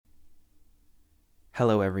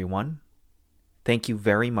Hello, everyone. Thank you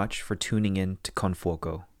very much for tuning in to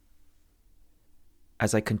Confuoco.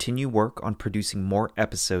 As I continue work on producing more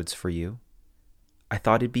episodes for you, I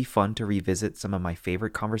thought it'd be fun to revisit some of my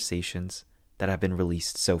favorite conversations that have been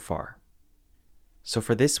released so far. So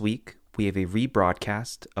for this week, we have a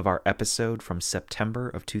rebroadcast of our episode from September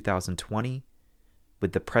of 2020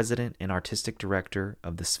 with the president and artistic director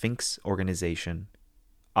of the Sphinx organization,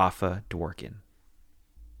 Afa Dworkin.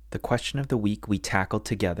 The question of the week we tackled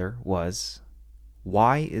together was,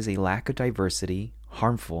 why is a lack of diversity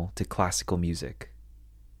harmful to classical music?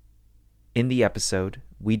 In the episode,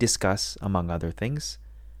 we discuss, among other things,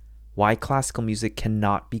 why classical music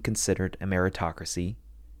cannot be considered a meritocracy,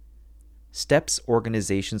 steps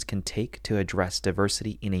organizations can take to address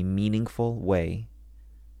diversity in a meaningful way,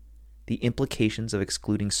 the implications of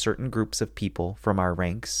excluding certain groups of people from our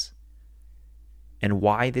ranks, and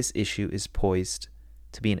why this issue is poised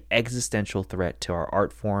to be an existential threat to our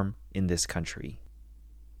art form in this country.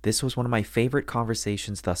 This was one of my favorite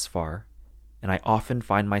conversations thus far, and I often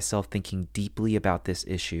find myself thinking deeply about this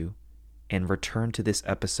issue and return to this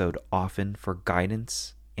episode often for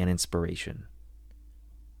guidance and inspiration.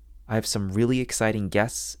 I have some really exciting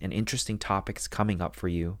guests and interesting topics coming up for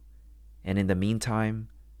you, and in the meantime,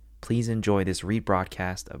 please enjoy this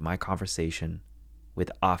rebroadcast of my conversation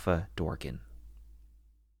with Afa Dworkin.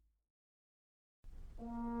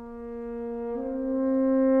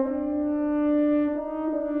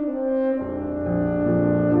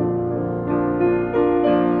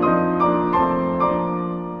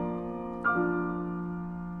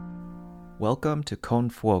 Welcome to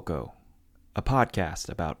Confuoco, a podcast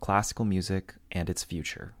about classical music and its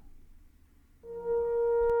future.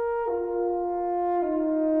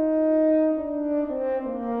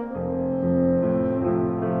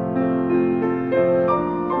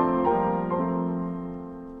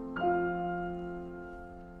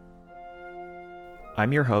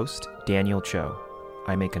 I'm your host, Daniel Cho.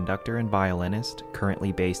 I'm a conductor and violinist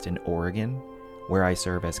currently based in Oregon, where I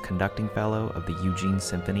serve as conducting fellow of the Eugene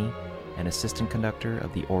Symphony and assistant conductor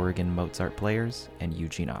of the Oregon Mozart Players and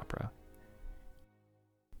Eugene Opera.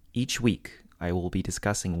 Each week, I will be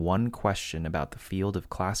discussing one question about the field of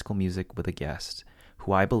classical music with a guest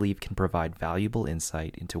who I believe can provide valuable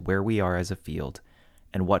insight into where we are as a field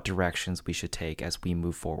and what directions we should take as we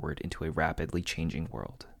move forward into a rapidly changing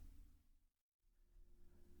world.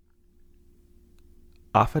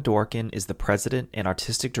 Afa Dworkin is the president and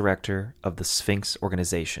artistic director of the Sphinx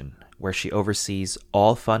organization, where she oversees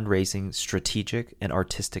all fundraising, strategic, and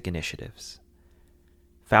artistic initiatives.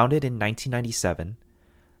 Founded in 1997,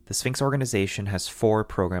 the Sphinx organization has 4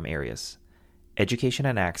 program areas: education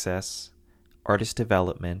and access, artist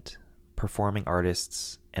development, performing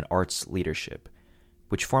artists, and arts leadership,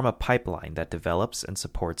 which form a pipeline that develops and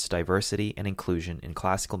supports diversity and inclusion in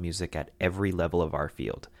classical music at every level of our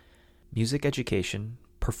field: music education,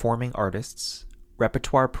 performing artists,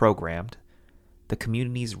 repertoire programmed, the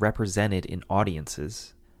communities represented in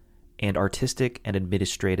audiences, and artistic and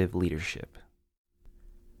administrative leadership.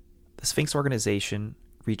 The Sphinx organization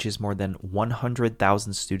reaches more than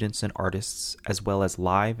 100,000 students and artists, as well as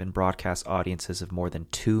live and broadcast audiences of more than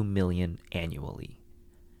 2 million annually.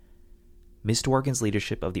 Ms. Dworkin's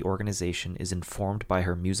leadership of the organization is informed by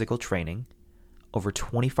her musical training, over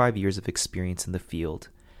 25 years of experience in the field,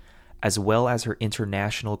 as well as her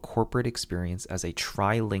international corporate experience as a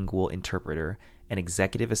trilingual interpreter and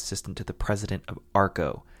executive assistant to the president of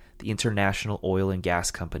ARCO, the international oil and gas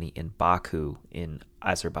company in Baku in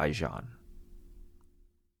Azerbaijan.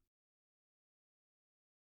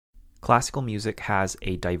 Classical music has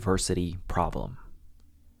a diversity problem.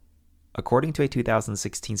 According to a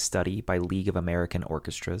 2016 study by League of American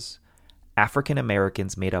Orchestras, African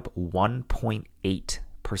Americans made up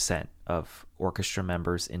 1.8% of orchestra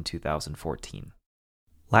members in 2014.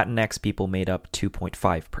 Latinx people made up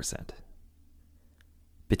 2.5%.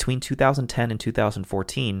 Between 2010 and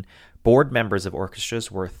 2014, board members of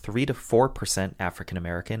orchestras were 3 to 4% African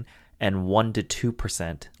American and 1 to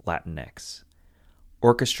 2% Latinx.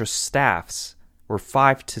 Orchestra staffs were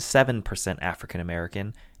 5 to 7% African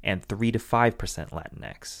American and 3 to 5%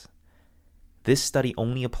 Latinx. This study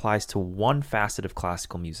only applies to one facet of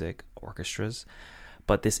classical music, orchestras,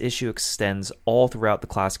 but this issue extends all throughout the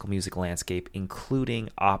classical music landscape, including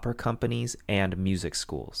opera companies and music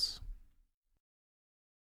schools.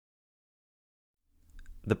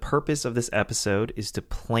 The purpose of this episode is to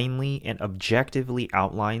plainly and objectively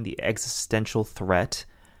outline the existential threat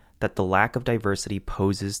that the lack of diversity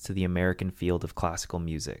poses to the American field of classical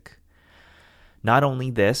music. Not only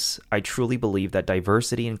this, I truly believe that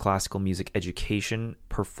diversity in classical music education,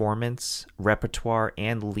 performance, repertoire,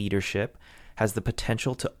 and leadership has the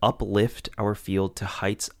potential to uplift our field to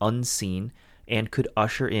heights unseen and could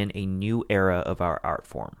usher in a new era of our art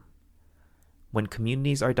form. When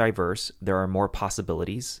communities are diverse, there are more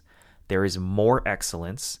possibilities, there is more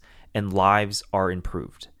excellence, and lives are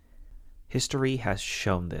improved. History has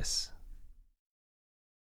shown this.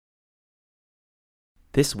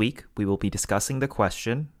 This week, we will be discussing the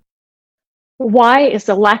question, why is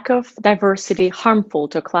the lack of diversity harmful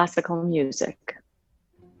to classical music?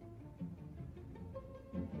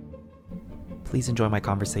 Please enjoy my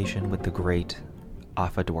conversation with the great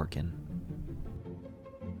Afa Dworkin.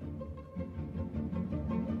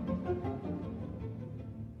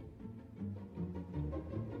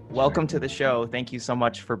 Welcome to the show. Thank you so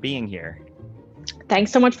much for being here.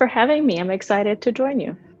 Thanks so much for having me. I'm excited to join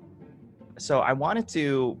you. So I wanted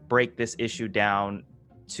to break this issue down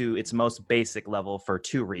to its most basic level for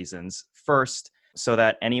two reasons. First, so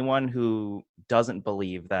that anyone who doesn't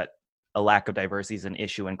believe that a lack of diversity is an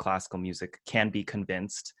issue in classical music can be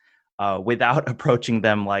convinced without approaching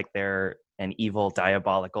them like they're an evil,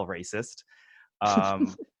 diabolical racist.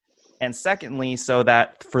 And secondly, so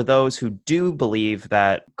that for those who do believe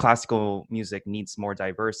that classical music needs more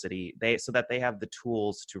diversity, so that they have the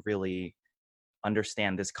tools to really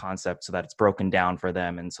understand this concept so that it's broken down for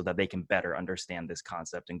them and so that they can better understand this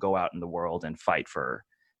concept and go out in the world and fight for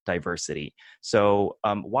diversity. So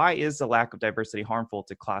why is the lack of diversity harmful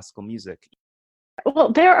to classical music?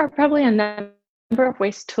 Well, there are probably a number of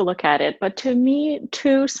ways to look at it, but to me,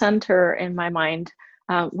 two center in my mind,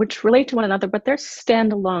 which relate to one another, but they're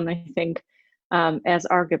standalone, I think, as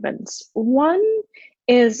arguments. One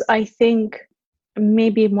is, I think,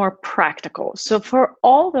 maybe more practical. So for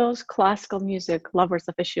all those classical music lovers,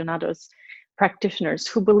 aficionados, practitioners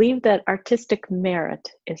who believe that artistic merit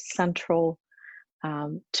is central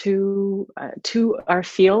to our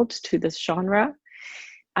field, to this genre,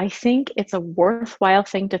 I think it's a worthwhile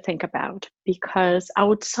thing to think about, because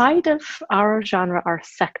outside of our genre, our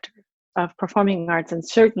sector of performing arts, and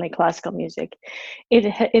certainly classical music,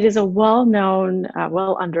 it is a well-known,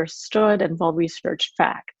 well-understood, and well-researched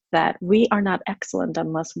fact that we are not excellent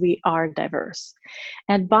unless we are diverse.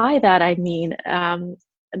 And by that, I mean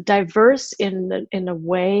diverse in a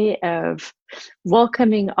way of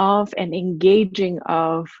welcoming of and engaging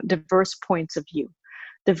of diverse points of view,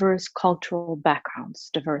 diverse cultural backgrounds,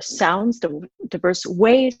 diverse sounds, diverse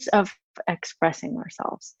ways of expressing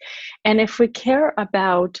ourselves. And if we care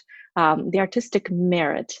about the artistic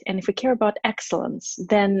merit, and if we care about excellence,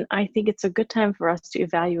 then I think it's a good time for us to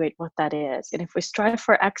evaluate what that is. And if we strive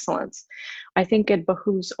for excellence, I think it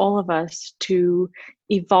behooves all of us to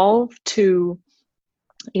evolve to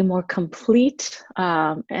a more complete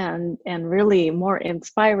and really more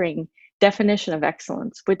inspiring definition of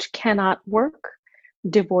excellence, which cannot work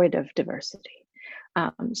devoid of diversity.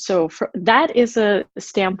 So that is a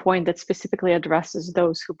standpoint that specifically addresses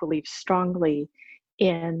those who believe strongly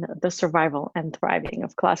in the survival and thriving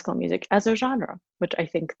of classical music as a genre, which I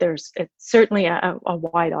think it's certainly a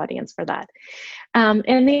wide audience for that.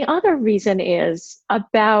 And the other reason is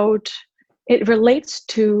it relates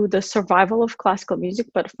to the survival of classical music,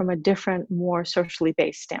 but from a different, more socially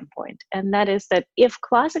based standpoint. And that is that if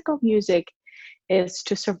classical music is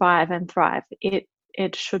to survive and thrive,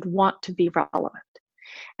 it should want to be relevant.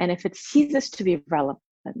 And if it ceases to be relevant,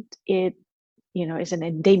 it is an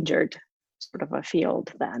endangered sort of a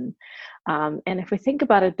field then. And if we think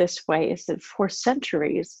about it this way, is that for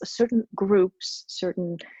centuries, certain groups,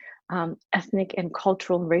 certain ethnic and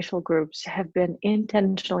cultural and racial groups have been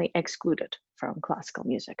intentionally excluded from classical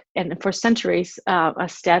music. And for centuries, a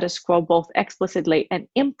status quo, both explicitly and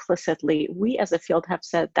implicitly, we as a field have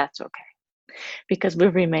said that's okay, because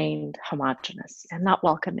we've remained homogenous and not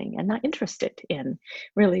welcoming and not interested in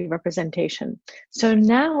really representation. So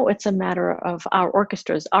now it's a matter of our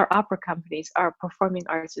orchestras, our opera companies, our performing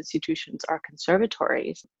arts institutions, our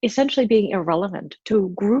conservatories, essentially being irrelevant to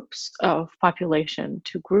groups of population,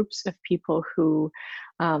 to groups of people who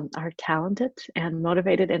are talented and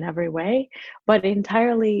motivated in every way, but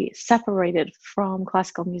entirely separated from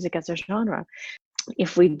classical music as a genre.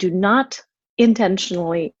 If we do not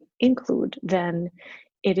intentionally include, then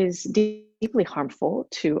it is deeply harmful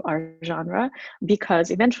to our genre,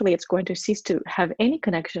 because eventually it's going to cease to have any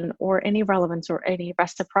connection or any relevance or any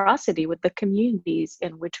reciprocity with the communities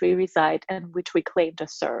in which we reside and which we claim to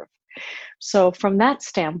serve. So from that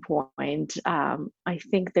standpoint, I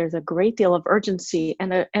think there's a great deal of urgency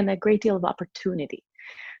and a great deal of opportunity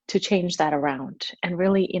to change that around and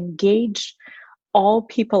really engage all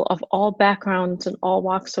people of all backgrounds and all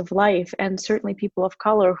walks of life, and certainly people of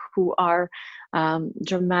color who are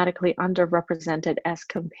dramatically underrepresented as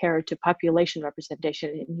compared to population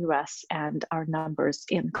representation in US and our numbers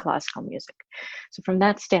in classical music. So from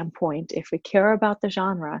that standpoint, if we care about the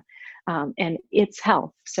genre and its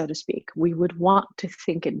health, so to speak, we would want to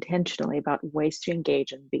think intentionally about ways to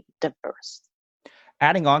engage and be diverse.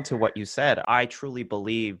 Adding on to what you said, I truly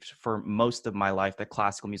believed for most of my life that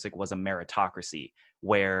classical music was a meritocracy,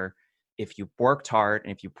 where if you worked hard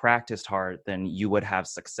and if you practiced hard, then you would have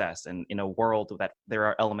success. And in a world that there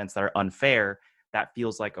are elements that are unfair, that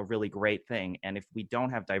feels like a really great thing. And if we don't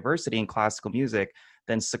have diversity in classical music,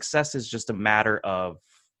 then success is just a matter of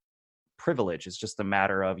privilege. It's just a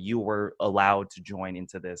matter of you were allowed to join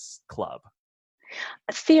into this club.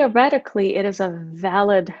 Theoretically, it is a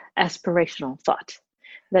valid aspirational thought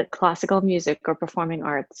that classical music or performing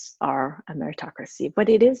arts are a meritocracy, but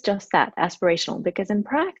it is just that, aspirational, because in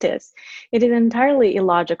practice, it is entirely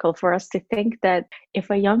illogical for us to think that if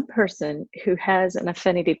a young person who has an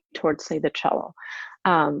affinity towards, say, the cello,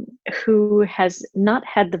 who has not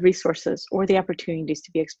had the resources or the opportunities to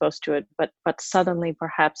be exposed to it, but suddenly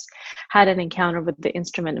perhaps had an encounter with the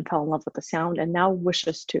instrument and fell in love with the sound and now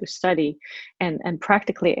wishes to study and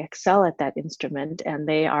practically excel at that instrument, and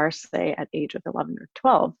they are, say, at age of 11 or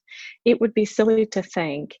 12, it would be silly to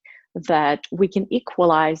think that we can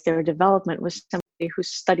equalize their development with somebody who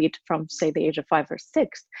studied from, say, the age of 5 or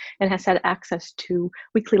 6 and has had access to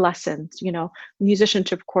weekly lessons,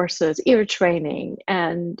 musicianship courses, ear training,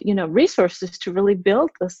 and, resources to really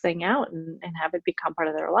build this thing out and have it become part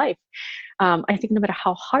of their life. I think no matter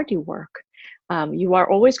how hard you work, you are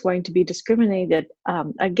always going to be discriminated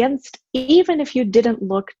against, even if you didn't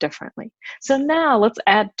look differently. So now let's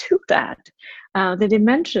add to that the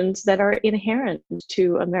dimensions that are inherent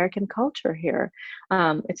to American culture here.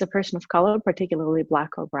 It's a person of color, particularly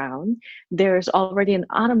Black or brown. There's already an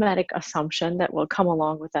automatic assumption that will come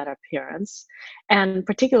along with that appearance. And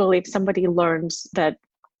particularly if somebody learns that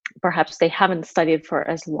perhaps they haven't studied for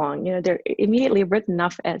as long, they're immediately written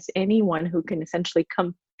off as anyone who can essentially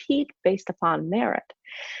compete based upon merit.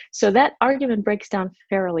 So that argument breaks down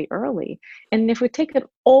fairly early. And if we take it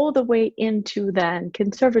all the way into then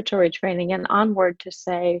conservatory training and onward to,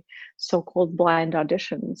 say, so-called blind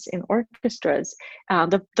auditions in orchestras,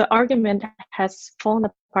 the argument has fallen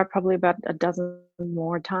apart probably about a dozen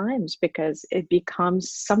more times, because it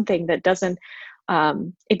becomes something that doesn't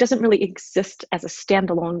really exist as a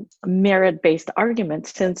standalone merit-based argument,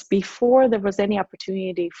 since before there was any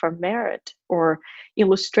opportunity for merit or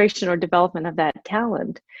illustration or development of that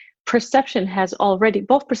talent, perception has already,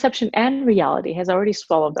 both perception and reality has already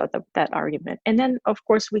swallowed up that argument. And then, of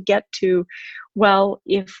course, we get to, well,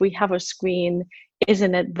 if we have a screen,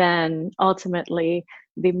 isn't it then ultimately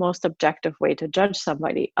the most objective way to judge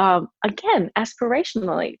somebody? Again,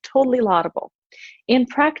 aspirationally, totally laudable. In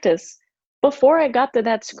practice, before I got to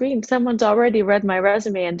that screen, someone's already read my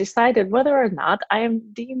resume and decided whether or not I am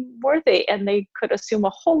deemed worthy. And they could assume a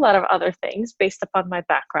whole lot of other things based upon my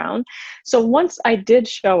background. So once I did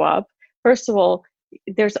show up, first of all,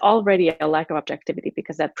 there's already a lack of objectivity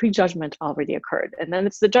because that prejudgment already occurred. And then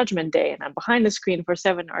it's the judgment day, and I'm behind the screen for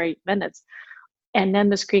 7 or 8 minutes. And then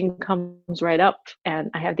the screen comes right up, and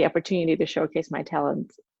I have the opportunity to showcase my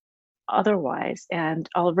talent otherwise, and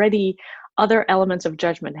already other elements of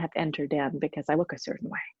judgment have entered in because I look a certain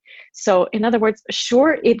way. So in other words,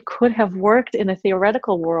 sure, it could have worked in a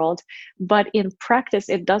theoretical world, but in practice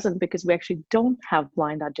it doesn't, because we actually don't have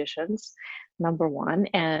blind auditions, number one,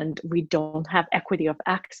 and we don't have equity of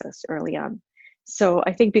access early on. So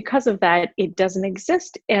I think because of that, it doesn't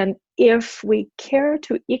exist. And if we care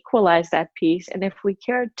to equalize that piece, and if we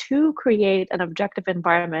care to create an objective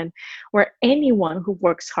environment where anyone who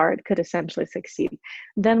works hard could essentially succeed,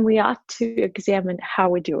 then we ought to examine how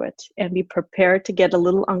we do it and be prepared to get a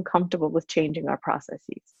little uncomfortable with changing our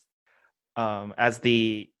processes. As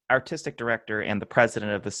the artistic director and the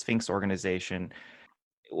president of the Sphinx organization,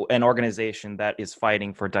 an organization that is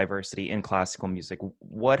fighting for diversity in classical music,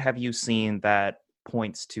 what have you seen that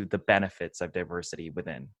points to the benefits of diversity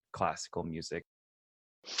within classical music?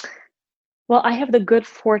 Well, I have the good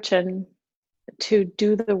fortune to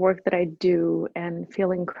do the work that I do and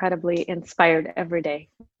feel incredibly inspired every day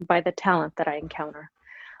by the talent that I encounter.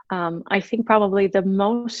 I think probably the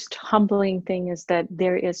most humbling thing is that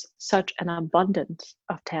there is such an abundance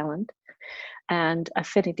of talent and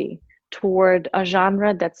affinity toward a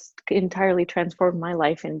genre that's entirely transformed my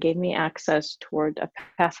life and gave me access toward a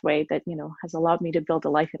pathway that, has allowed me to build a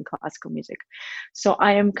life in classical music. So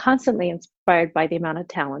I am constantly inspired by the amount of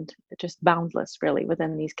talent, just boundless really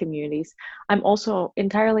within these communities. I'm also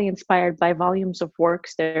entirely inspired by volumes of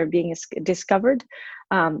works that are being discovered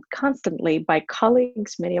constantly by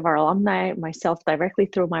colleagues, many of our alumni, myself directly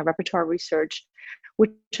through my repertoire research,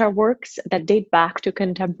 which are works that date back to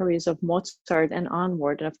contemporaries of Mozart and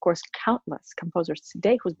onward, and of course, countless composers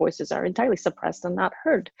today whose voices are entirely suppressed and not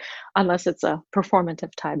heard, unless it's a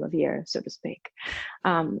performative time of year, so to speak.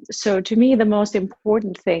 So to me, the most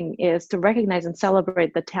important thing is to recognize and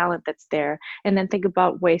celebrate the talent that's there, and then think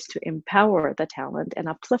about ways to empower the talent and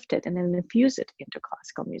uplift it, and then infuse it into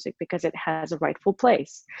classical music because it has a rightful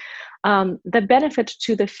place. The benefit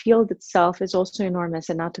to the field itself is also enormous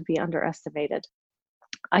and not to be underestimated.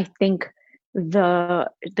 I think the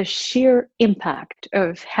sheer impact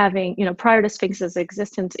of having, prior to Sphinx's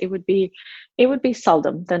existence, it would be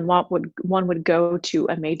seldom than one would go to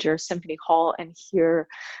a major symphony hall and hear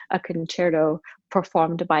a concerto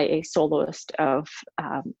performed by a soloist of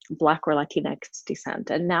Black or Latinx descent.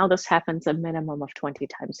 And now this happens a minimum of 20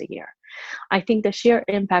 times a year. I think the sheer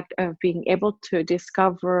impact of being able to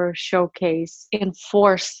discover, showcase,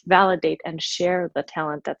 enforce, validate, and share the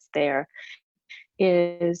talent that's there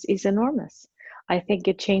is enormous. I think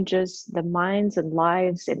it changes the minds and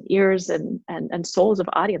lives and ears and souls of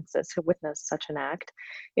audiences who witness such an act.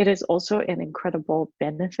 It is also an incredible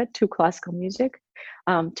benefit to classical music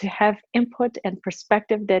to have input and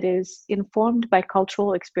perspective that is informed by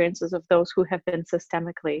cultural experiences of those who have been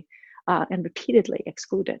systemically and repeatedly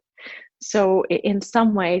excluded. So in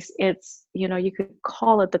some ways, it's, you could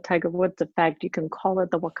call it the Tiger Woods effect. You can call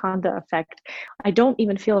it the Wakanda effect. I don't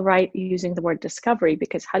even feel right using the word discovery,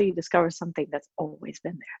 because how do you discover something that's always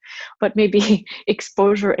been there? But maybe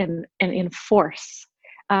exposure and enforce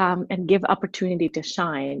and give opportunity to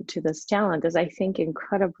shine to this talent is, I think,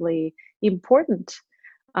 incredibly important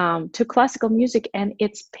to classical music and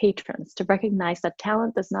its patrons, to recognize that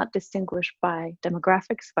talent does not distinguish by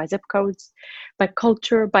demographics, by zip codes, by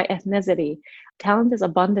culture, by ethnicity. Talent is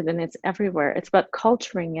abundant and it's everywhere. It's about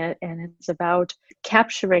culturing it, and it's about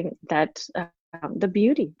capturing that the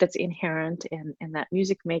beauty that's inherent in that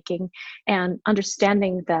music making, and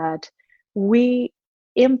understanding that we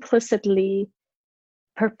implicitly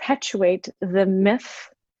perpetuate the myth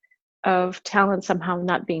of talent somehow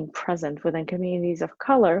not being present within communities of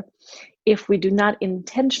color if we do not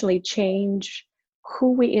intentionally change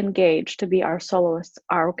who we engage to be our soloists,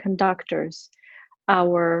 our conductors,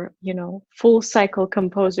 our full cycle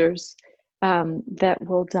composers that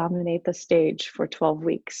will dominate the stage for 12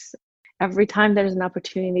 weeks. Every time there's an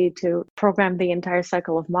opportunity to program the entire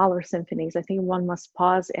cycle of Mahler symphonies, I think one must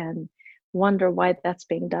pause and wonder why that's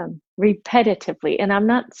being done repetitively. And I'm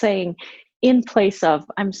not saying in place of,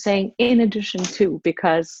 I'm saying in addition to,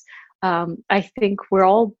 because I think we're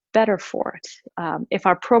all better for it. If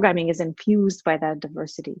our programming is infused by that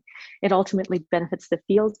diversity, it ultimately benefits the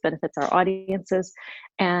fields, benefits our audiences,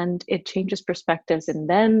 and it changes perspectives, and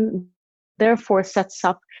then therefore sets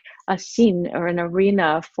up a scene or an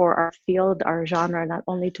arena for our field, our genre, not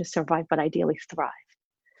only to survive, but ideally thrive.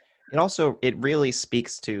 It really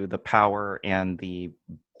speaks to the power and the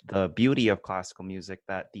beauty of classical music,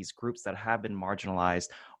 that these groups that have been marginalized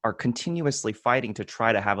are continuously fighting to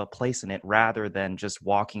try to have a place in it, rather than just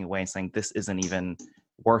walking away and saying this isn't even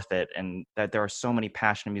worth it. And that there are so many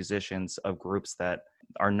passionate musicians of groups that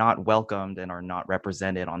are not welcomed and are not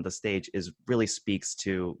represented on the stage really speaks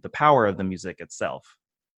to the power of the music itself.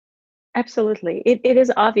 Absolutely. It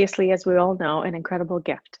is obviously, as we all know, an incredible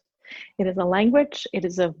gift. It is a language, it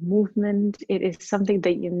is a movement, it is something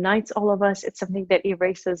that unites all of us. It's something that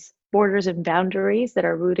erases borders and boundaries that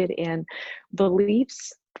are rooted in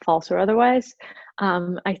beliefs, false or otherwise.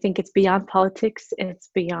 I think it's beyond politics,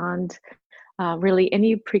 it's beyond really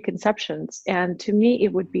any preconceptions. And to me,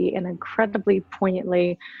 it would be an incredibly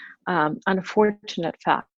poignantly unfortunate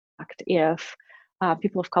fact if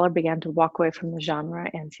people of color began to walk away from the genre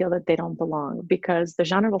and feel that they don't belong, because the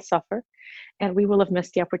genre will suffer and we will have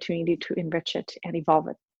missed the opportunity to enrich it and evolve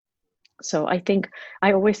it. So I think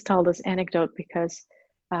I always tell this anecdote because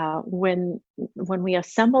when we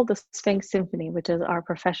assembled the Sphinx Symphony, which is our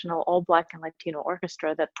professional all Black and Latino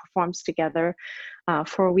orchestra that performs together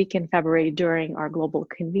for a week in February during our global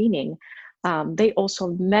convening, they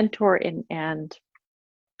also mentor and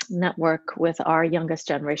network with our youngest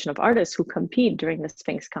generation of artists who compete during the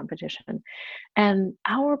Sphinx competition. And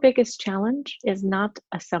our biggest challenge is not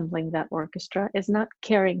assembling that orchestra, is not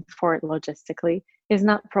caring for it logistically, is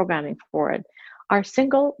not programming for it. our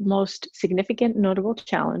single most significant notable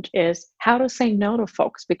challenge is how to say no to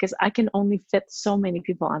folks, because I can only fit so many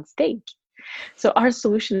people on stage. So our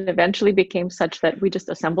solution eventually became such that we just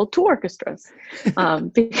assembled two orchestras,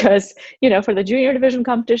 because, for the junior division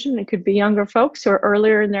competition, it could be younger folks who are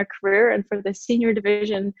earlier in their career, and for the senior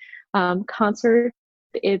division concert,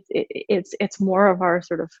 it's more of our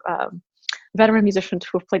sort of veteran musicians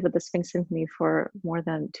who have played with the Sphinx Symphony for more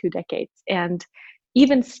than 2 decades. And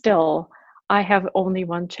even still, I have only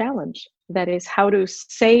one challenge. That is how to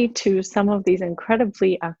say to some of these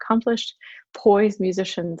incredibly accomplished, poised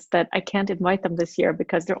musicians that I can't invite them this year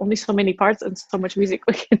because there are only so many parts and so much music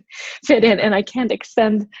we can fit in. And I can't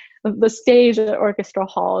extend the stage at Orchestra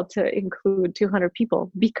Hall to include 200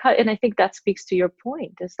 people. And I think that speaks to your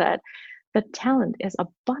point, is that the talent is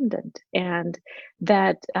abundant, and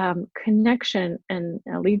that connection and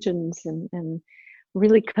allegiance and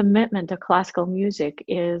really commitment to classical music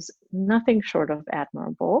is nothing short of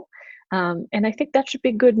admirable. And I think that should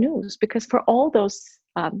be good news, because for all those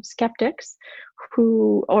skeptics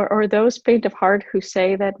who, or those faint of heart who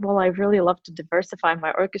say that, well, I really love to diversify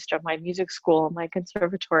my orchestra, my music school, my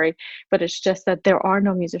conservatory, but it's just that there are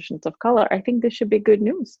no musicians of color, I think this should be good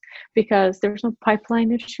news, because there's no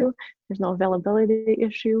pipeline issue, there's no availability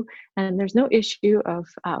issue, and there's no issue of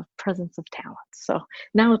presence of talent. So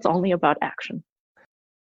now it's only about action.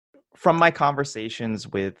 From my conversations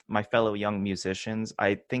with my fellow young musicians,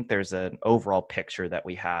 I think there's an overall picture that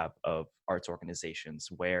we have of arts organizations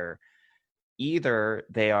where either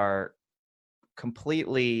they are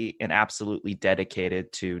completely and absolutely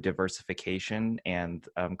dedicated to diversification and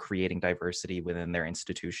creating diversity within their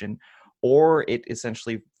institution, or it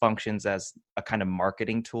essentially functions as a kind of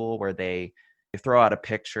marketing tool where they throw out a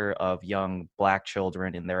picture of young Black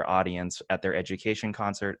children in their audience at their education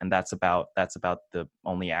concert, and that's about the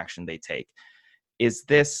only action they take. Is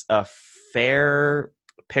this a fair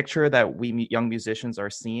picture that we young musicians are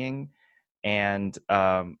seeing? And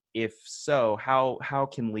if so, how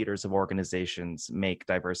can leaders of organizations make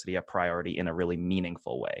diversity a priority in a really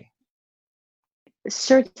meaningful way?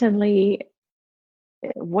 Certainly,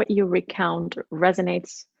 what you recount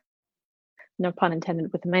resonates, no pun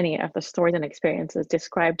intended, with many of the stories and experiences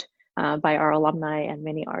described by our alumni and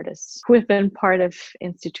many artists who have been part of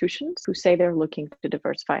institutions who say they're looking to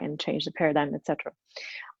diversify and change the paradigm, etc.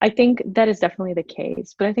 I think that is definitely the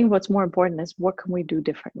case, but I think what's more important is what can we do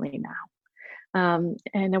differently now?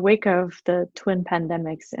 In the wake of the twin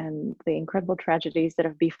pandemics and the incredible tragedies that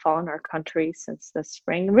have befallen our country since the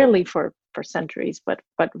spring, really for centuries, but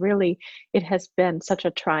really it has been such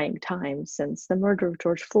a trying time since the murder of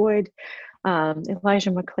George Floyd,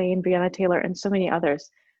 Elijah McClain, Breonna Taylor, and so many others.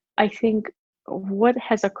 I think what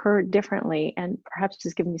has occurred differently, and perhaps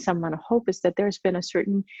has given me some amount of hope, is that there's been a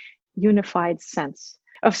certain unified sense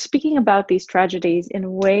of speaking about these tragedies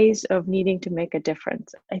in ways of needing to make a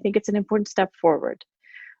difference. I think it's an important step forward.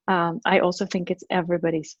 I also think it's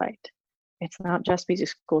everybody's fight. It's not just music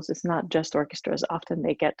schools, it's not just orchestras. Often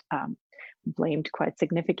they get blamed quite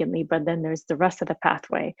significantly, but then there's the rest of the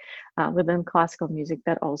pathway within classical music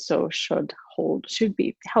that also should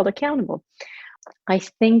be held accountable. I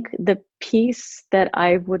think the piece that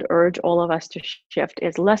I would urge all of us to shift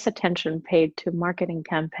is less attention paid to marketing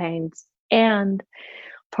campaigns and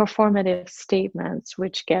performative statements,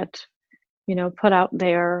 which get, put out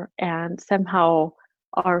there and somehow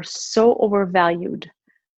are so overvalued.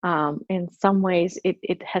 In some ways,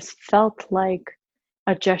 it has felt like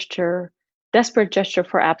a desperate gesture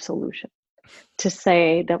for absolution, to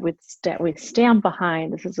say that we stand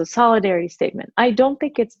behind, this is a solidarity statement. I don't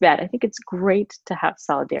think it's bad. I think it's great to have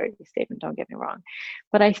solidarity statement, don't get me wrong.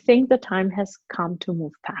 But I think the time has come to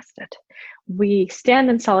move past it. We stand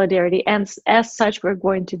in solidarity, and as such, we're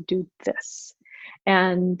going to do this.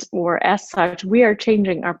 Or as such, we are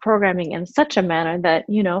changing our programming in such a manner that,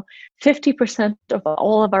 50% of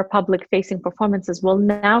all of our public facing performances will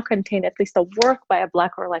now contain at least a work by a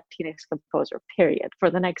Black or Latinx composer, period,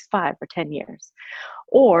 for the next 5 or 10 years.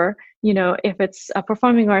 Or, if it's a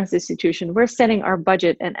performing arts institution, we're setting our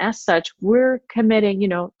budget, and as such, we're committing,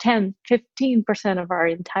 10, 15% of our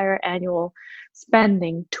entire annual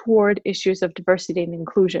spending toward issues of diversity and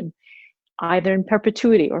inclusion, either in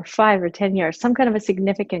perpetuity or 5 or 10 years, some kind of a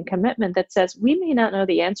significant commitment that says we may not know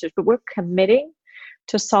the answers, but we're committing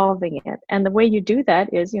to solving it. And the way you do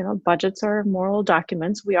that is, budgets are moral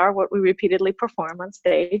documents. We are what we repeatedly perform on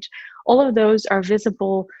stage. All of those are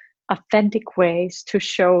visible, authentic ways to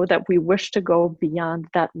show that we wish to go beyond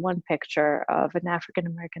that one picture of an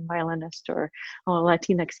African-American violinist or a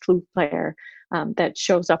Latinx flute player that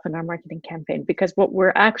shows up in our marketing campaign. Because what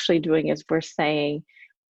we're actually doing is we're saying,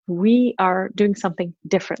 we are doing something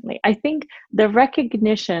differently. I think the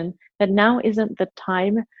recognition that now isn't the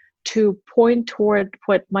time to point toward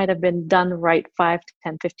what might have been done right 5,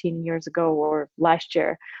 10, 15 years ago or last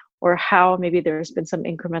year, or how maybe there's been some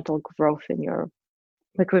incremental growth in your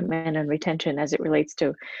recruitment and retention as it relates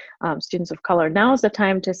to students of color. Now is the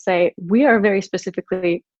time to say, we are very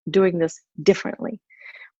specifically doing this differently,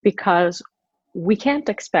 because we can't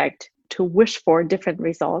expect to wish for different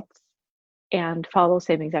results and follow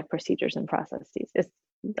same exact procedures and processes. It's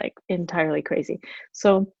like entirely crazy.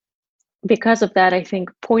 So because of that, I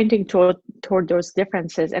think pointing toward those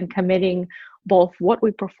differences and committing both what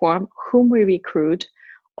we perform, whom we recruit,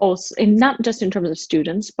 also, and not just in terms of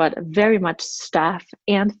students, but very much staff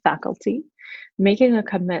and faculty, making a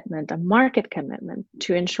commitment, a market commitment,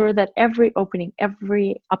 to ensure that every opening,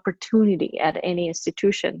 every opportunity at any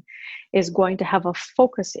institution is going to have a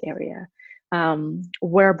focus area,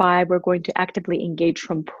 whereby we're going to actively engage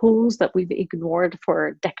from pools that we've ignored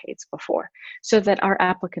for decades before, so that our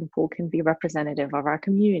applicant pool can be representative of our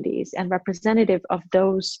communities and representative of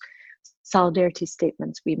those solidarity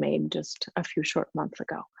statements we made just a few short months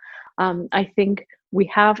ago. I think we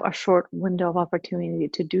have a short window of opportunity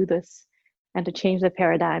to do this and to change the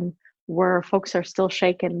paradigm, where folks are still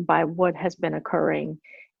shaken by what has been occurring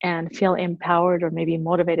and feel empowered or maybe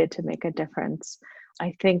motivated to make a difference.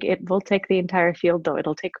 I think it will take the entire field, though.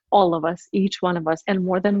 It'll take all of us, each one of us, and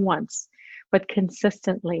more than once, but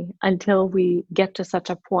consistently, until we get to such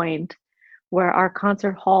a point where our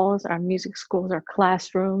concert halls, our music schools, our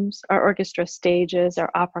classrooms, our orchestra stages, our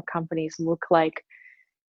opera companies look like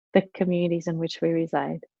the communities in which we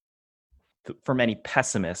reside. For many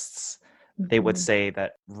pessimists, they would say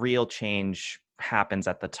that real change happens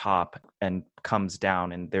at the top and comes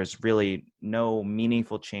down, and there's really no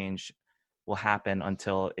meaningful change will happen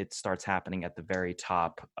until it starts happening at the very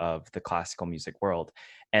top of the classical music world.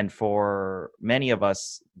 And for many of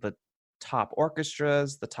us, the top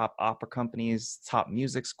orchestras, the top opera companies, top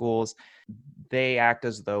music schools, they act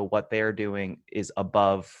as though what they're doing is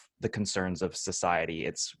above the concerns of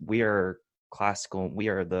society. We are classical, we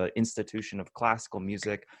are the institution of classical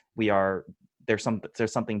music. There's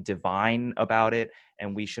something divine about it,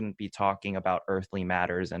 and we shouldn't be talking about earthly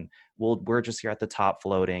matters, and we're just here at the top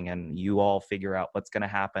floating, and you all figure out what's going to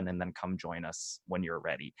happen and then come join us when you're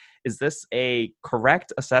ready. Is this a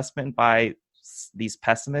correct assessment by these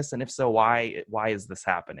pessimists? And if so, why is this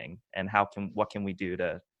happening, and what can we do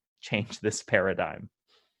to change this paradigm?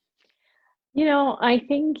 I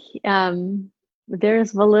think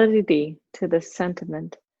there's validity to this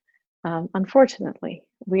sentiment. Unfortunately,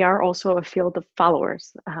 we are also a field of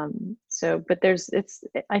followers. But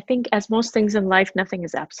I think, as most things in life, nothing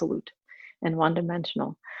is absolute and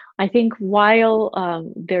one-dimensional. I think while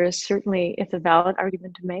there is certainly, it's a valid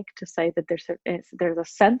argument to make to say that there's a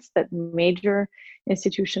sense that major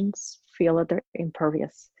institutions feel that they're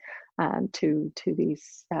impervious to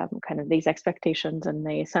these these expectations, and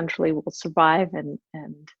they essentially will survive and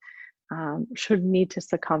should need to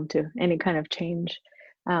succumb to any kind of change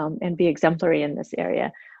and be exemplary in this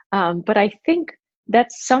area. But I think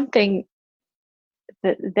that's something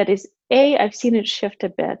that is, I've seen it shift a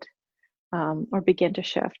bit or begin to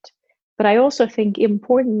shift. But I also think,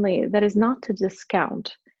 importantly, that is not to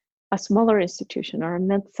discount a smaller institution or a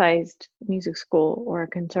mid-sized music school or a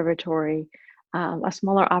conservatory, a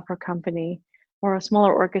smaller opera company, or a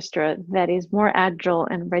smaller orchestra that is more agile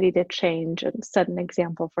and ready to change and set an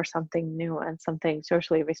example for something new and something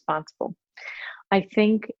socially responsible. I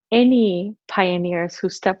think any pioneers who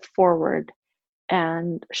step forward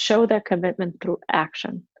and show their commitment through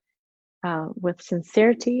action with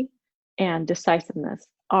sincerity and decisiveness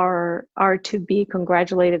are to be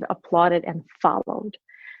congratulated, applauded, and followed.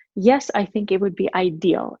 Yes, I think it would be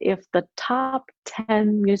ideal if the top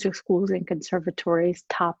 10 music schools and conservatories,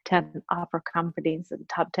 top 10 opera companies, and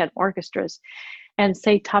top 10 orchestras, and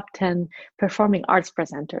say top 10 performing arts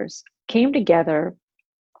presenters came together,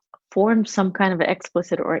 formed some kind of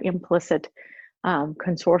explicit or implicit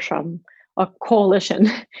consortium or coalition,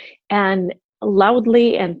 and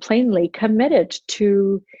loudly and plainly committed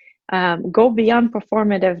to go beyond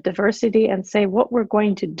performative diversity and say, what we're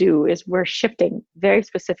going to do is we're shifting very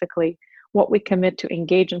specifically what we commit to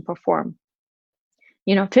engage and perform.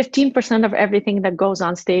 15% of everything that goes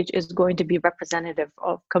on stage is going to be representative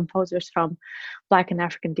of composers from Black and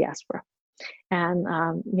African diaspora. And,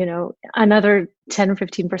 another 10 or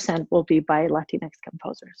 15% will be by Latinx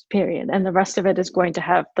composers, period. And the rest of it is going to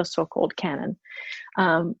have the so-called canon.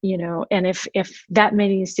 And if that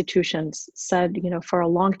many institutions said, for a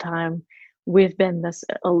long time, we've been this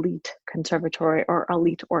elite conservatory or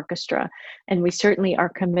elite orchestra, and we certainly are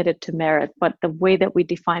committed to merit. But the way that we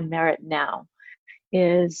define merit now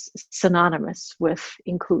is synonymous with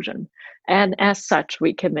inclusion. And as such,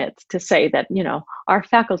 we commit to say that, our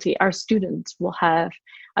faculty, our students will have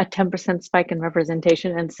a 10% spike in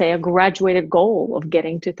representation and say a graduated goal of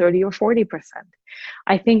getting to 30 or 40%.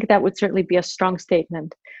 I think that would certainly be a strong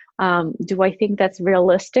statement. Do I think that's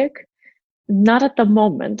realistic? Not at the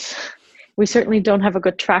moment. We certainly don't have a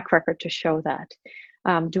good track record to show that.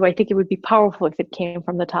 Do I think it would be powerful if it came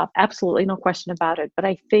from the top? Absolutely, no question about it. But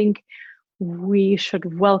I think we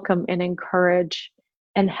should welcome and encourage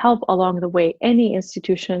and help along the way any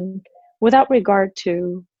institution, without regard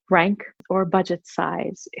to rank or budget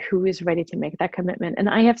size, who is ready to make that commitment. And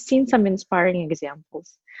I have seen some inspiring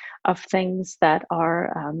examples of things that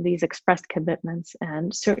are these expressed commitments.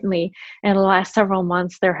 And certainly in the last several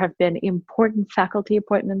months, there have been important faculty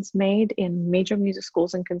appointments made in major music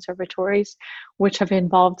schools and conservatories, which have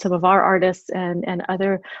involved some of our artists and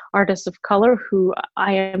other artists of color who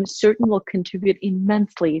I am certain will contribute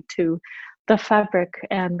immensely to the fabric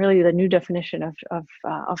and really the new definition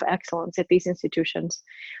of excellence at these institutions.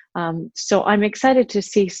 So I'm excited to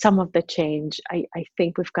see some of the change. I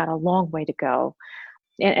think we've got a long way to go.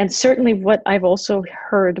 And certainly what I've also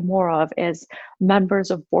heard more of is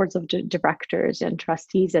members of boards of directors and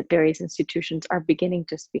trustees at various institutions are beginning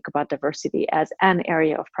to speak about diversity as an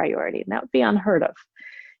area of priority. And that would be unheard of,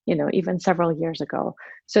 even several years ago.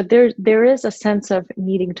 So there is a sense of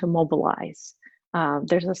needing to mobilize.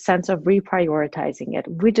 There's a sense of reprioritizing it.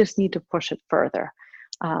 We just need to push it further.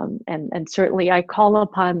 And certainly I call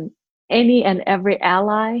upon any and every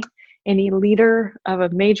ally, any leader of a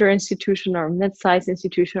major institution or mid-sized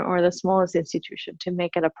institution or the smallest institution to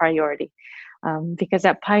make it a priority, because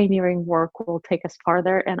that pioneering work will take us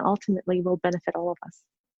farther and ultimately will benefit all of us.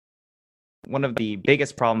 One of the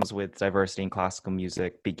biggest problems with diversity in classical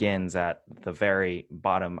music begins at the very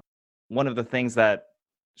bottom. One of the things that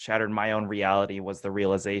shattered my own reality was the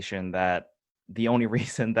realization that the only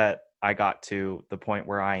reason that I got to the point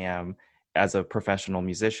where I am as a professional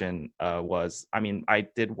musician I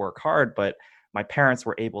did work hard, but my parents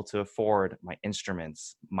were able to afford my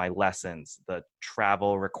instruments, my lessons, the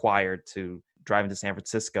travel required to drive into San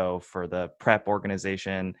Francisco for the prep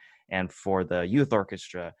organization and for the youth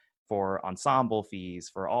orchestra, for ensemble fees,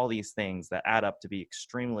 for all these things that add up to be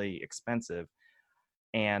extremely expensive.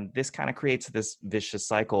 And this kind of creates this vicious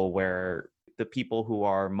cycle where the people who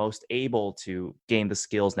are most able to gain the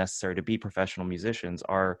skills necessary to be professional musicians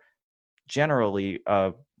are generally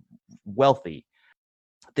wealthy.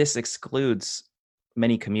 This excludes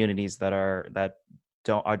many communities that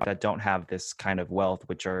don't have this kind of wealth,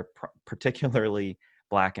 which are particularly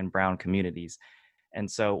Black and Brown communities. And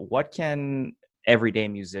so what can everyday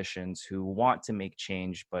musicians who want to make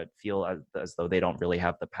change but feel as though they don't really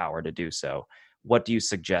have the power to do so, what do you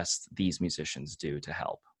suggest these musicians do to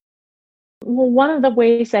help? Well, one of the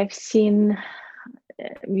ways I've seen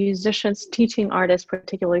musicians, teaching artists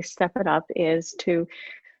particularly step it up is to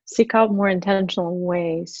seek out more intentional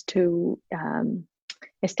ways to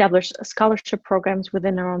establish scholarship programs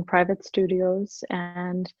within their own private studios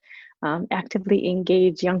and actively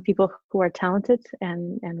engage young people who are talented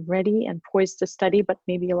and ready and poised to study, but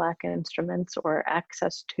maybe lack instruments or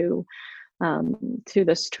access to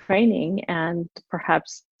this training, and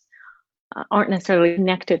perhaps aren't necessarily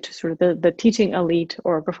connected to sort of the teaching elite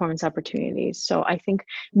or performance opportunities. So I think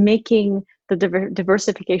making the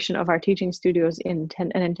diversification of our teaching studios an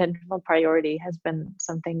intentional priority has been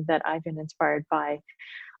something that I've been inspired by.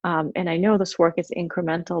 And I know this work is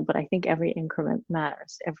incremental, but I think every increment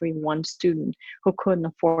matters. Every one student who couldn't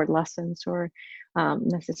afford lessons or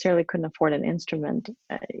necessarily couldn't afford an instrument,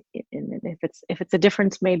 if it's a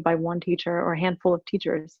difference made by one teacher or a handful of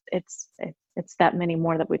teachers, it's that many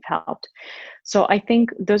more that we've helped. So I think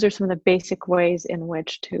those are some of the basic ways in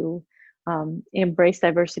which to embrace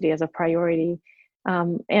diversity as a priority.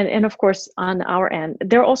 And of course, on our end,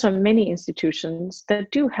 there are also many institutions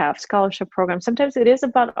that do have scholarship programs. Sometimes it is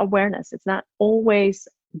about awareness. It's not always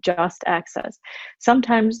just access.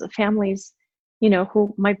 Sometimes the families,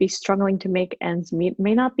 who might be struggling to make ends meet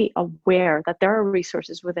may not be aware that there are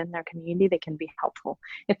resources within their community that can be helpful.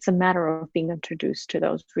 It's a matter of being introduced to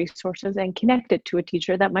those resources and connected to a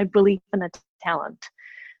teacher that might believe in the talent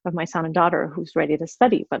of my son and daughter who's ready to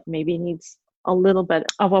study, but maybe needs a little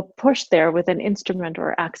bit of a push there with an instrument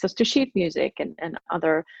or access to sheet music and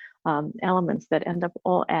other elements that end up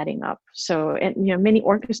all adding up. So, many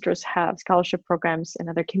orchestras have scholarship programs and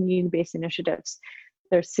other community-based initiatives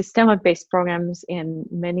there's systemic-based programs in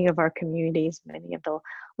many of our communities. Many of the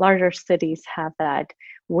larger cities have that,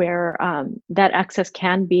 where that access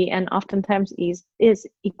can be and oftentimes is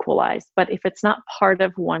equalized. But if it's not part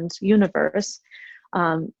of one's universe,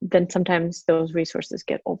 then sometimes those resources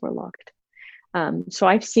get overlooked. So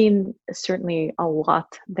I've seen certainly a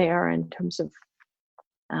lot there in terms of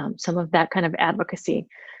some of that kind of advocacy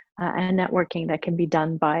and networking that can be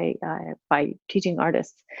done by teaching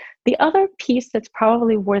artists. The other piece that's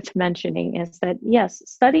probably worth mentioning is that, yes,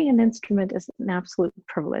 studying an instrument is an absolute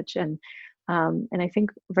privilege, and I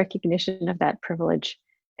think recognition of that privilege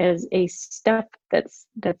is a step that's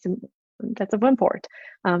of import.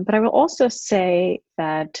 But I will also say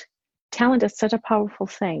that talent is such a powerful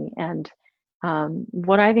thing, and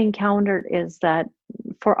what I've encountered is that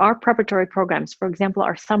for our preparatory programs, for example,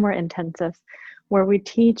 our summer intensives, where we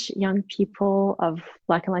teach young people of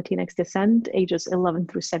Black and Latinx descent, ages 11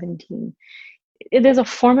 through 17, it is a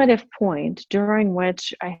formative point during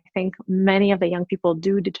which I think many of the young people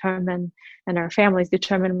do determine, and our families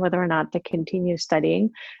determine, whether or not to continue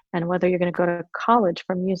studying and whether you're going to go to college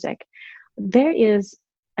for music. There is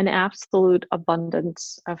an absolute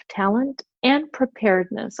abundance of talent and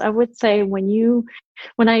preparedness. I would say when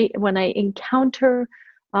I encounter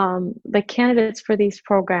the candidates for these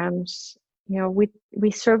programs,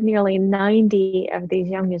 we serve nearly 90 of these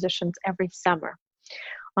young musicians every summer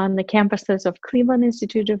on the campuses of Cleveland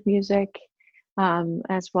Institute of Music,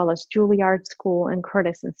 as well as Juilliard School and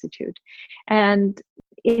Curtis Institute. And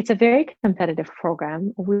it's a very competitive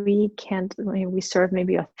program. We serve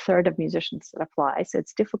maybe a third of musicians that apply, so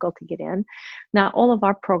it's difficult to get in. Now, all of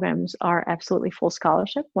our programs are absolutely full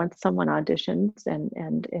scholarship. Once someone auditions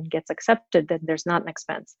and gets accepted, then there's not an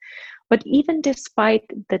expense. But even despite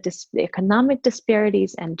the economic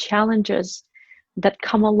disparities and challenges that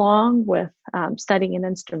come along with studying an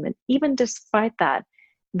instrument, even despite that,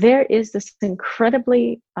 there is this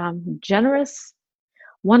incredibly generous,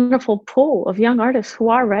 wonderful pool of young artists who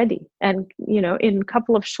are ready. And, in a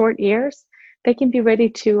couple of short years, they can be ready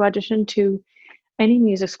to audition to any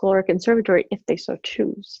music school or conservatory if they so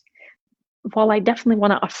choose. While I definitely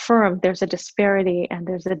want to affirm there's a disparity and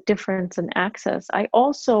there's a difference in access, I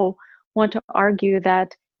also want to argue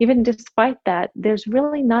that even despite that, there's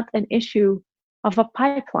really not an issue of a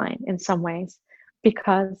pipeline in some ways,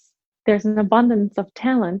 because there's an abundance of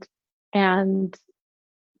talent and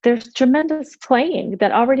there's tremendous playing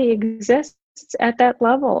that already exists at that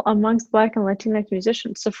level amongst Black and Latinx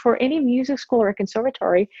musicians. So for any music school or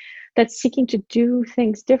conservatory that's seeking to do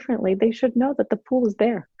things differently, they should know that the pool is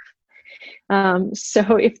there.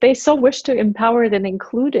 So if they so wish to empower it and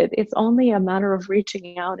include it, it's only a matter of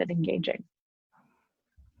reaching out and engaging.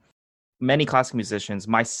 Many classical musicians,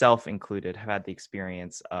 myself included, have had the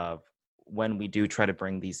experience of, when we do try to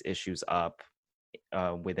bring these issues up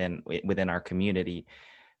within our community,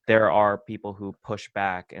 there are people who push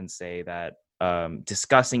back and say that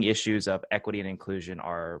discussing issues of equity and inclusion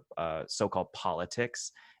are so-called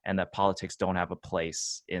politics, and that politics don't have a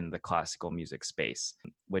place in the classical music space,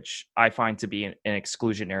 which I find to be an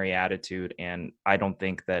exclusionary attitude. And I don't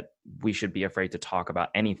think that we should be afraid to talk about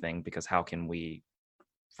anything, because how can we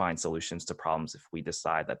find solutions to problems if we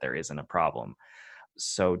decide that there isn't a problem?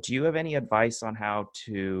 So do you have any advice on how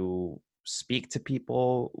to speak to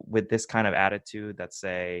people with this kind of attitude that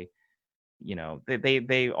say,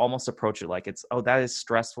 they almost approach it like it's, oh, that is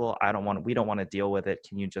stressful, we don't want to deal with it,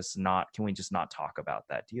 can we just not talk about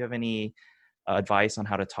that? Do you have any advice on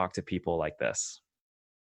how to talk to people like this?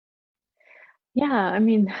 Yeah, I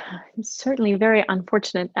mean, it's certainly very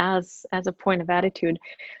unfortunate as a point of attitude.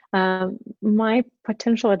 My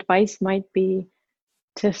potential advice might be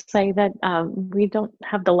to say that we don't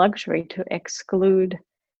have the luxury to exclude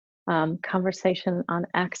conversation on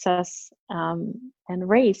access and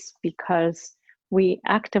race, because we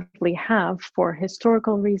actively have, for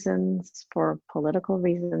historical reasons, for political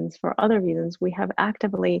reasons, for other reasons, we have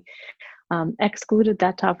actively excluded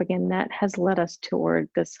that topic, and that has led us toward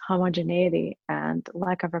this homogeneity and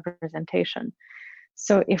lack of representation.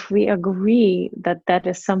 So if we agree that that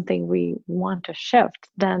is something we want to shift,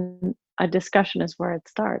 then a discussion is where it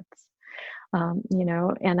starts.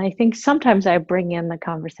 And I think sometimes I bring in the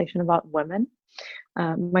conversation about women.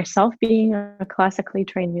 Myself being a classically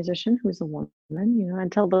trained musician who's a woman,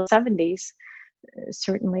 until the 70s,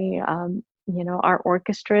 certainly, our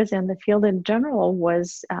orchestras and the field in general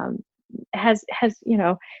has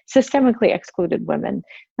systemically excluded women.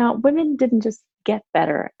 Now, women didn't just get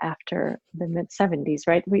better after the mid 70s,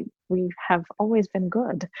 right? We have always been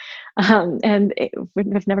good, and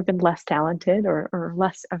we've never been less talented or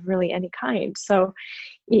less of really any kind. So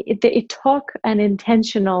it took an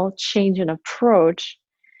intentional change in approach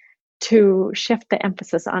to shift the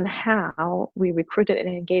emphasis on how we recruited and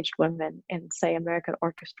engaged women in, say, American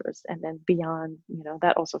orchestras, and then beyond,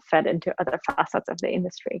 that also fed into other facets of the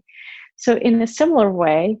industry. So in a similar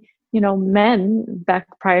way, men back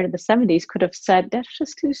prior to the 70s could have said, that's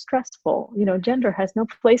just too stressful. Gender has no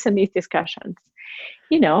place in these discussions.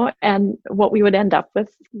 And what we would end up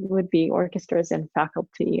with would be orchestras and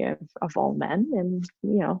faculty of all men. And,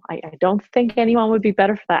 I don't think anyone would be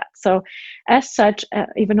better for that. So as such,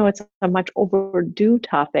 even though it's a much overdue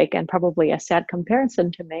topic and probably a sad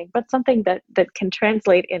comparison to make, but something that can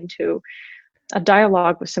translate into a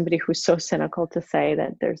dialogue with somebody who's so cynical to say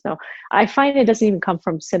that I find it doesn't even come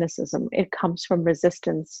from cynicism. It comes from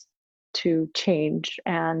resistance to change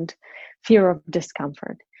and fear of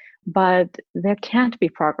discomfort. But there can't be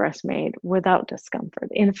progress made without discomfort.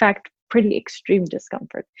 In fact, pretty extreme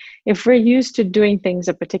discomfort. If we're used to doing things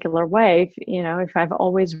a particular way, if I've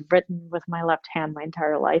always written with my left hand my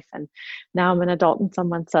entire life, and now I'm an adult and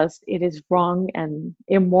someone says it is wrong and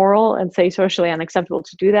immoral and say socially unacceptable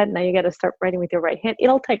to do that, now you got to start writing with your right hand,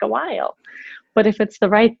 it'll take a while. But if it's the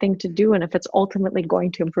right thing to do, and if it's ultimately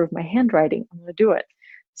going to improve my handwriting, I'm going to do it.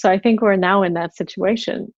 So I think we're now in that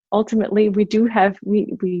situation. Ultimately, we do have, we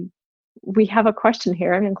have a question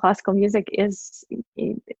here. I mean, classical music is,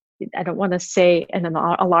 I don't want to say in an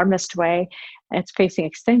alarmist way, it's facing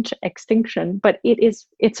extinction, but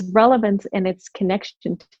its relevance and its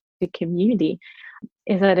connection to community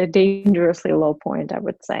is at a dangerously low point, I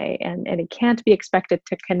would say. And it can't be expected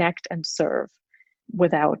to connect and serve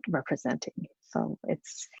without representing. So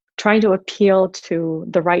it's trying to appeal to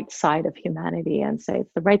the right side of humanity and say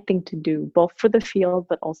it's the right thing to do, both for the field,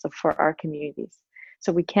 but also for our communities.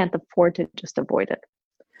 So we can't afford to just avoid it.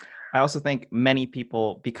 I also think many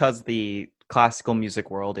people, because the classical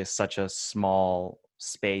music world is such a small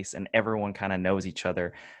space and everyone kind of knows each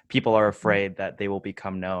other, people are afraid that they will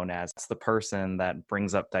become known as the person that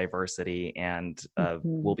brings up diversity and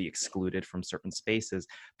will be excluded from certain spaces.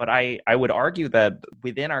 But I would argue that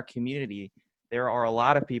within our community, there are a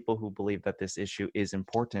lot of people who believe that this issue is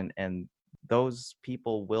important, and those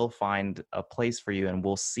people will find a place for you and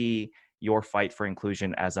will see your fight for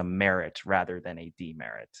inclusion as a merit rather than a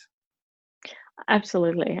demerit.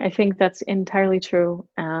 Absolutely. I think that's entirely true.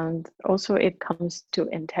 And also it comes to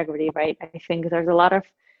integrity, right? I think there's a lot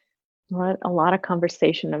of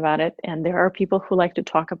conversation about it, and there are people who like to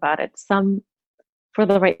talk about it, some for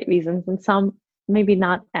the right reasons and some maybe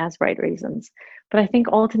not as right reasons. But I think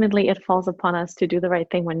ultimately it falls upon us to do the right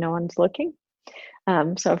thing when no one's looking.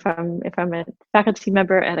 So if I'm a faculty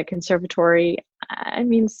member at a conservatory, I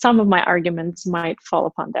mean, some of my arguments might fall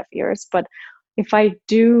upon deaf ears, but if I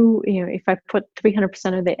do, if I put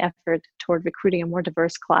 300% of the effort toward recruiting a more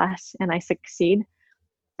diverse class and I succeed,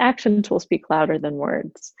 actions will speak louder than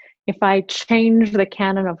words. If I change the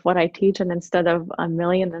canon of what I teach, and instead of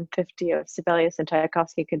 1,050,000 of Sibelius and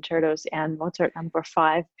Tchaikovsky concertos and Mozart number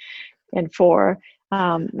 5 and 4,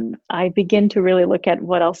 I begin to really look at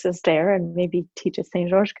what else is there and maybe teach a St.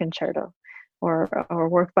 George concerto or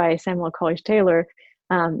work by Samuel Coleridge Taylor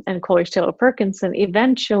and Coleridge Taylor Perkinson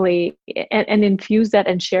eventually, and infuse that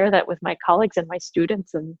and share that with my colleagues and my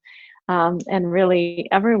students and really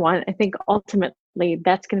everyone. I think ultimately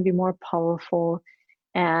that's going to be more powerful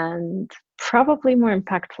and probably more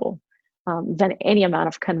impactful than any amount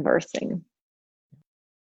of conversing.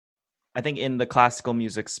 I think in the classical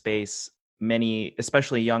music space, many,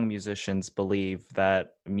 especially young musicians, believe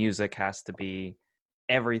that music has to be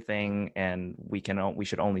everything, and we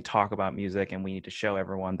should only talk about music, and we need to show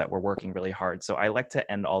everyone that we're working really hard. So I like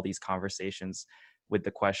to end all these conversations with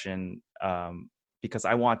the question, because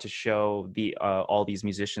I want to show all these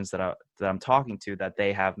musicians that I'm talking to that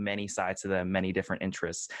they have many sides to them, many different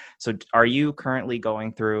interests. So are you currently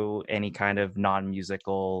going through any kind of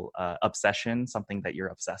non-musical obsession, something that you're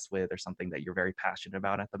obsessed with or something that you're very passionate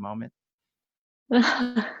about at the moment?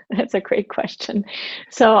 That's a great question.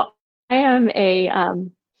 So I am a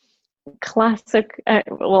classic,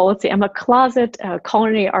 I'm a closet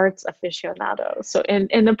culinary arts aficionado. So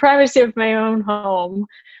in the privacy of my own home,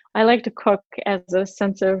 I like to cook as a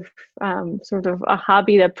sense of sort of a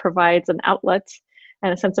hobby that provides an outlet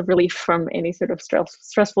and a sense of relief from any sort of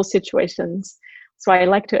stressful situations. So I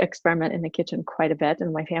like to experiment in the kitchen quite a bit,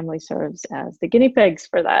 and my family serves as the guinea pigs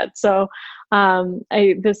for that. So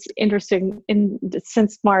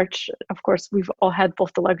since March, of course, we've all had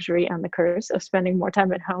both the luxury and the curse of spending more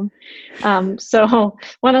time at home. So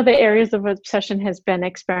one of the areas of obsession has been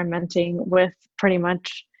experimenting with pretty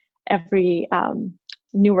much every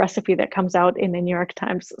new recipe that comes out in the New York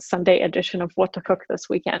Times Sunday edition of What to Cook This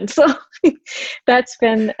Weekend. So that's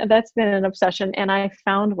been an obsession, and I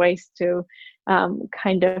found ways to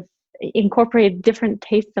kind of incorporate different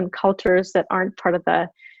tastes and cultures that aren't part of the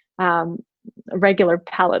regular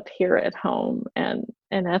palette here at home, and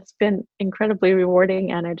that's been incredibly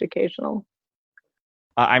rewarding and educational.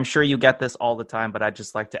 I'm sure you get this all the time, but I'd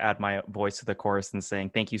just like to add my voice to the chorus and saying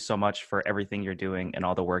thank you so much for everything you're doing and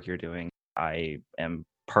all the work you're doing. I am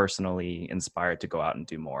personally inspired to go out and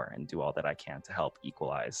do more and do all that I can to help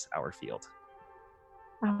equalize our field.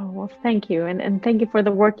 Oh, well, thank you. And thank you for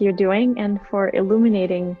the work you're doing and for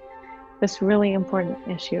illuminating this really important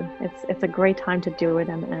issue. It's a great time to do it,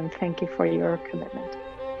 and thank you for your commitment.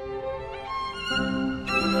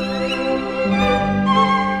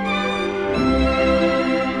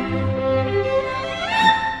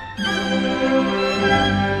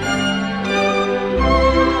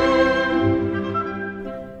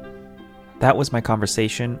 That was my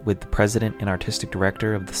conversation with the president and artistic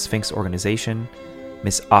director of the Sphinx organization,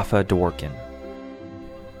 Ms. Afa Dworkin.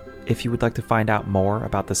 If you would like to find out more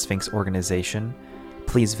about the Sphinx organization,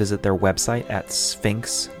 please visit their website at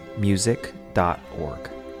sphinxmusic.org.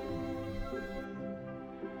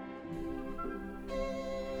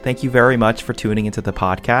 Thank you very much for tuning into the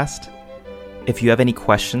podcast. If you have any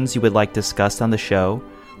questions you would like discussed on the show,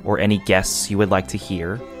 or any guests you would like to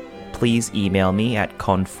hear, please email me at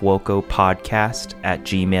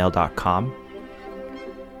confuocopodcast@gmail.com.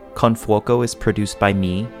 Confuoco is produced by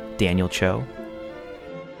me, Daniel Cho.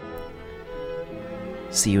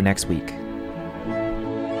 See you next week.